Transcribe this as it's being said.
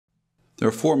There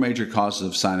are four major causes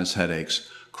of sinus headaches: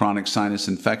 chronic sinus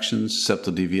infections,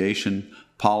 septal deviation,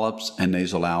 polyps, and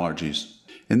nasal allergies.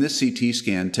 In this CT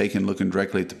scan taken looking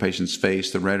directly at the patient's face,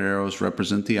 the red arrows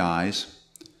represent the eyes.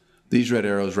 These red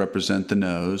arrows represent the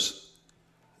nose.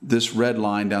 This red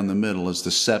line down the middle is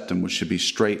the septum, which should be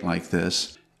straight like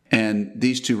this. And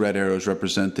these two red arrows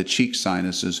represent the cheek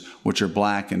sinuses, which are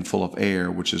black and full of air,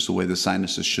 which is the way the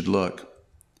sinuses should look.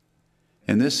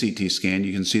 In this CT scan,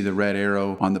 you can see the red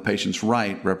arrow on the patient's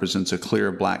right represents a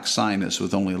clear black sinus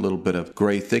with only a little bit of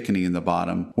gray thickening in the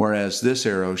bottom, whereas this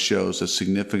arrow shows a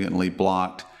significantly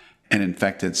blocked and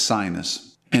infected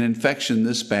sinus. An infection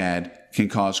this bad can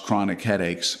cause chronic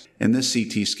headaches. In this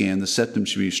CT scan, the septum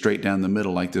should be straight down the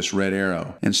middle like this red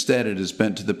arrow. Instead, it is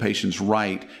bent to the patient's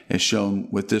right as shown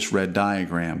with this red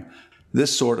diagram.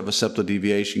 This sort of a septal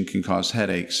deviation can cause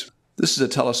headaches. This is a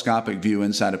telescopic view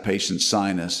inside a patient's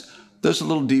sinus. There's a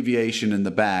little deviation in the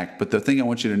back, but the thing I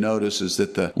want you to notice is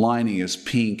that the lining is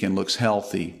pink and looks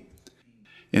healthy.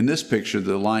 In this picture,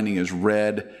 the lining is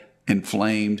red,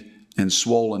 inflamed, and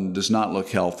swollen and does not look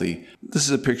healthy. This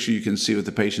is a picture you can see with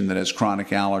a patient that has chronic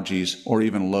allergies or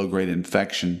even a low-grade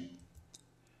infection.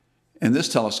 In this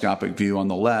telescopic view on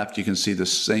the left, you can see the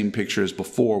same picture as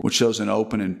before, which shows an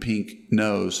open and pink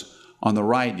nose. On the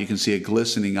right, you can see a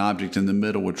glistening object in the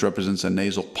middle, which represents a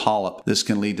nasal polyp. This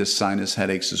can lead to sinus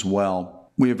headaches as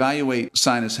well. We evaluate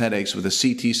sinus headaches with a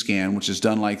CT scan, which is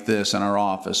done like this in our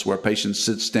office, where a patient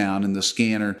sits down and the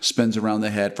scanner spins around the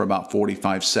head for about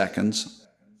 45 seconds.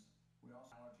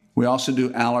 We also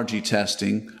do allergy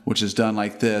testing, which is done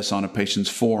like this on a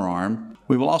patient's forearm.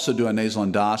 We will also do a nasal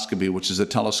endoscopy, which is a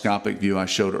telescopic view I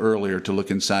showed earlier to look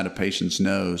inside a patient's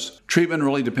nose. Treatment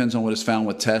really depends on what is found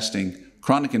with testing.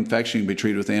 Chronic infection can be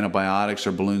treated with antibiotics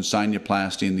or balloon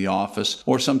sinuplasty in the office,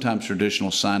 or sometimes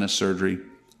traditional sinus surgery.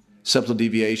 Septal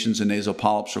deviations and nasal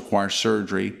polyps require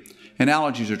surgery, and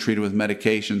allergies are treated with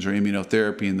medications or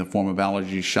immunotherapy in the form of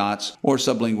allergy shots or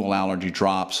sublingual allergy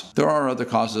drops. There are other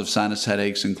causes of sinus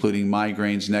headaches, including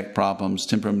migraines, neck problems,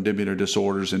 temporomandibular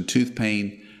disorders, and tooth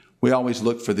pain. We always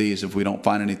look for these if we don't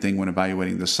find anything when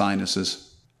evaluating the sinuses.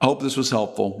 I hope this was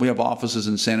helpful. We have offices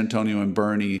in San Antonio and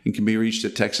Boerne and can be reached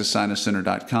at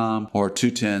texassinuscenter.com or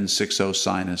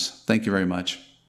 210-60-SINUS. Thank you very much.